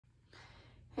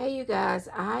Hey you guys,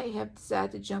 I have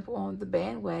decided to jump on the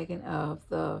bandwagon of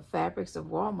the fabrics of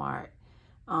Walmart.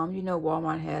 You know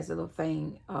Walmart has a little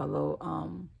thing, a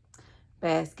little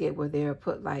basket where they'll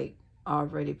put like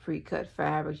already pre-cut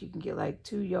fabrics. You can get like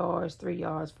 2 yards, 3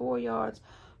 yards, 4 yards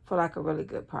for like a really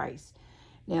good price.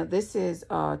 Now this is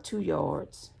 2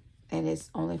 yards and it's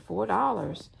only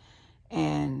 $4.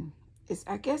 And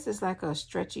I guess it's like a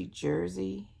stretchy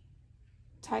jersey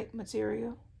type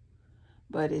material,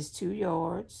 but it's 2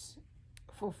 yards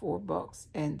for $4,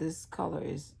 and this color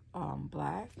is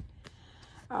black.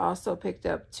 I also picked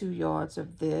up 2 yards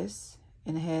of this,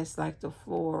 and it has like the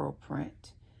floral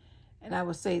print, and I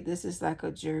would say this is like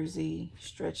a jersey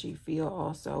stretchy feel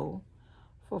also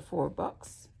for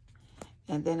 $4.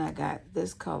 And then I got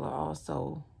this color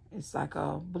also. It's like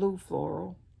a blue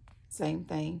floral, same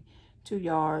thing, 2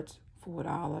 yards,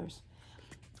 $4.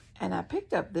 And I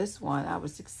picked up this one. I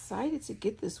was excited to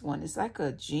get this one. It's like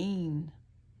a jean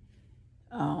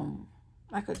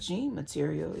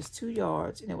material. It's 2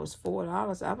 yards and it was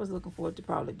 $4. I was looking for it to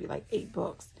probably be like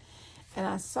 $8. And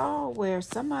I saw where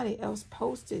somebody else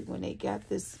posted when they got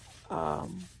this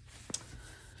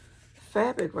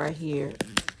fabric right here.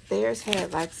 Theirs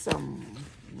had like some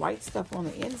white stuff on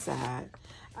the inside.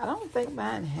 I don't think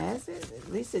mine has it.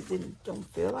 At least it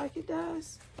don't feel like it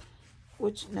does.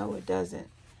 Which no, it doesn't.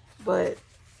 But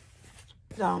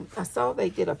I saw they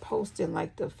did a post in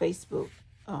like the Facebook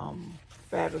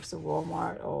Fabrics of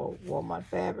Walmart or Walmart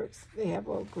Fabrics. They have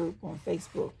a group on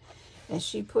Facebook, and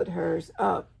she put hers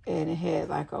up, and it had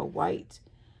like a white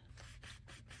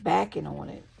backing on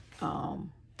it.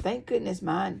 Thank goodness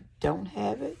mine don't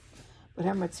have it, but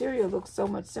her material looks so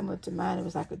much similar to mine. It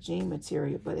was like a jean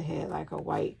material, but it had like a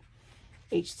white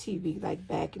HTV like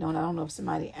backing on it. I don't know if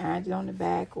somebody ironed it on the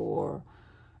back or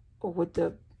what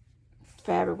the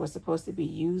fabric was supposed to be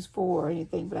used for or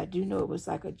anything, but I do know it was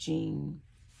like a jean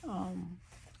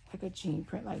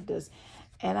print like this.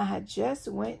 And I had just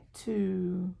went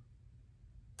to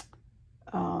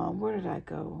where did I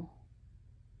go?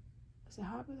 Was it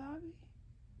Hobby Lobby?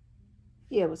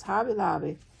 Yeah, it was Hobby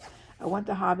Lobby. I went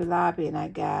to Hobby Lobby and I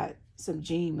got some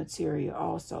jean material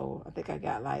also. I think I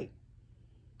got like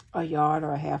a yard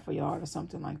or a half a yard or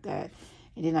something like that.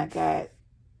 And then I got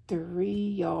 3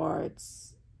 yards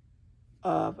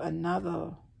of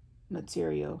another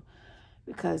material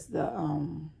because the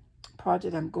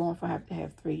project I'm going for, I have to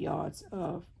have 3 yards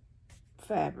of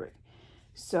fabric.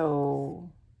 So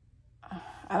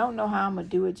I don't know how I'm gonna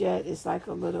do it yet. It's like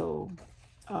a little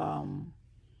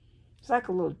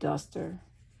duster.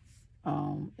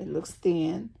 It looks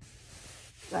thin.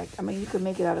 Like, I mean, you can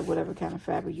make it out of whatever kind of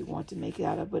fabric you want to make it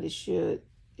out of, but it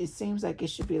seems like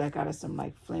it should be like out of some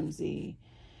like flimsy,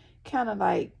 kind of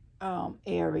like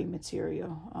airy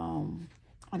material.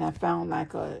 And I found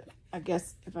like I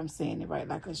guess if I'm saying it right,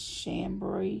 like a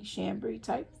chambray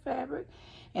type fabric,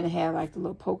 and it had like the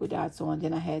little polka dots on.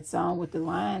 Then I had some with the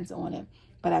lines on it,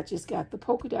 but I just got the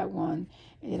polka dot one,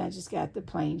 and then I just got the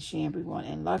plain chambray one.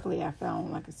 And luckily I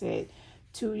found, like I said,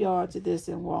 2 yards of this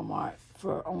in Walmart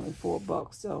for only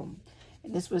 $4. So,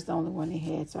 and this was the only one they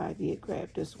had, so I did grab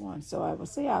this one. So I would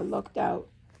say I lucked out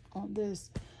on this.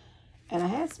 And I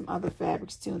had some other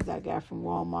fabrics too that I got from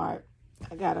Walmart.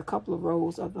 I got a couple of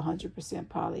rolls of the 100%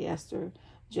 polyester,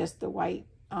 just the white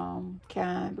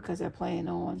kind, because I plan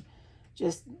on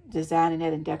just designing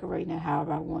that and decorating it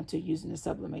however I want to, using the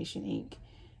sublimation ink.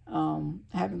 I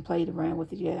haven't played around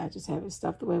with it yet. I just have it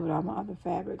stuffed away with all my other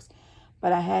fabrics.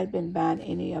 But I hadn't been buying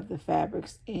any of the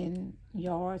fabrics in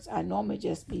yards. I normally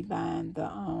just be buying the,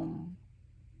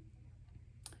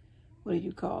 what do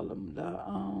you call them?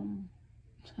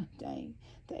 The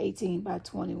 18 by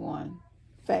 21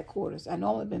 fat quarters. I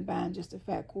normally been buying just the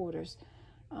fat quarters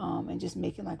and just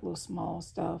making like little small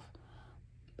stuff.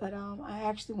 But I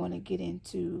actually want to get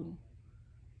into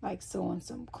like sewing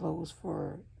some clothes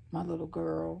for my little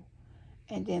girl,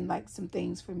 and then like some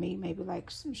things for me, maybe like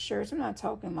some shirts. I'm not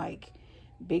talking like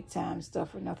big time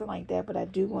stuff or nothing like that, but I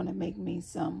do want to make me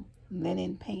some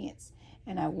linen pants,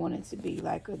 and I want it to be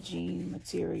like a jean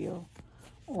material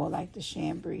or like the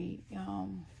chambray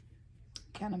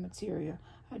kind of material.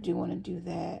 I do want to do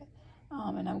that,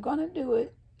 and I'm gonna do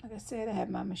it. Like I said, I have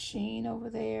my machine over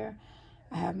there.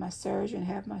 I have my serger and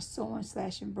have my sewing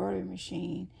 / embroidery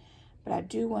machine, but I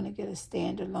do want to get a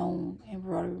standalone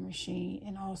embroidery machine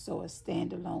and also a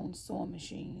standalone sewing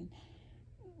machine,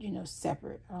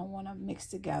 separate. I don't want to mix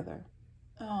together.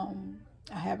 I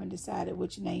haven't decided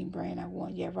which name brand I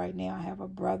want yet. Right now I have a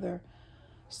Brother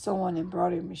sewing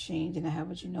embroidery machine, and I have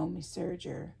a Janome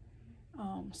serger.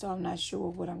 So I'm not sure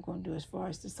what I'm going to do as far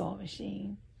as the sewing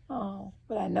machine.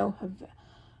 But I know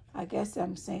I guess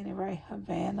I'm saying it right,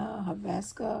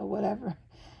 Havaska, or whatever.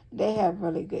 They have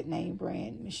really good name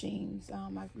brand machines. I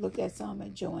looked at some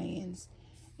at Joann's,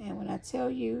 and when I tell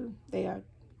you they are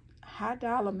high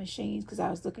dollar machines, because I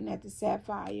was looking at the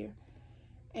Sapphire,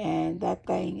 and that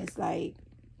thing is like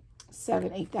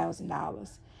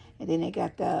 $7,000-8,000. And then they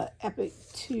got the Epic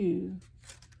 2.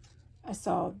 I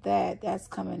saw that that's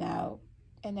coming out,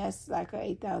 and that's like a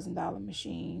 $8,000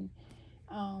 machine.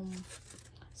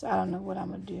 So I don't know what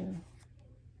I'm gonna do.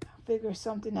 I'll figure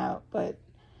something out, but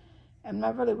I'm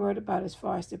not really worried about as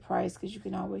far as the price, because you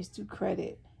can always do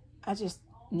credit. I just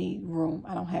need room.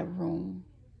 I don't have room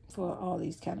for all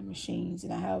these kind of machines,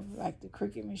 and I have like the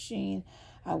Cricut machine.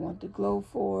 I want the Glow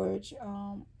Forge,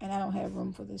 and I don't have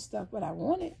room for this stuff, but I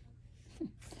want it.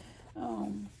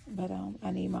 But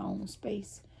I need my own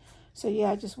space. So yeah,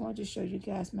 I just wanted to show you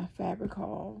guys my fabric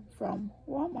haul from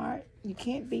Walmart. You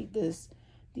can't beat these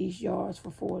yards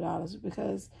for $4,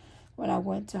 because when I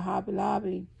went to Hobby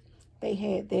Lobby, they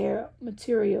had their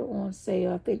material on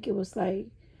sale. I think it was like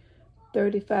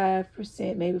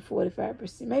 35%, maybe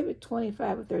 45%, maybe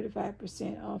 25 or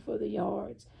 35% off of the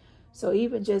yards. So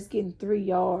even just getting 3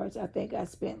 yards, I think I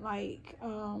spent like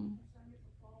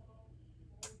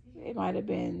it might have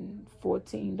been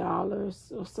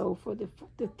 $14 or so for the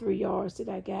 3 yards that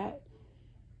I got.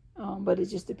 But it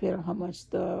just depends on how much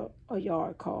a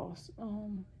yard costs.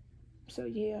 So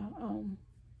yeah,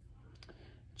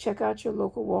 check out your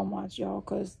local Walmarts, y'all,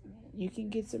 because you can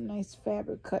get some nice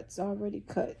fabric cuts already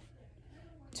cut.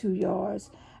 2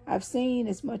 yards. I've seen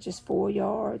as much as 4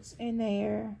 yards in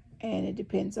there, and it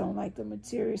depends on like the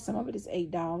material. Some of it is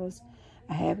 $8.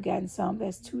 I have gotten some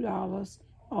that's $2.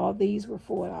 All these were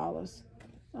 $4.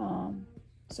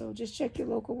 So just check your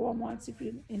local Walmarts if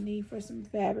you're in need for some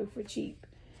fabric for cheap.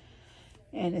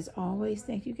 And as always,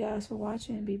 thank you guys for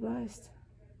watching, and be blessed.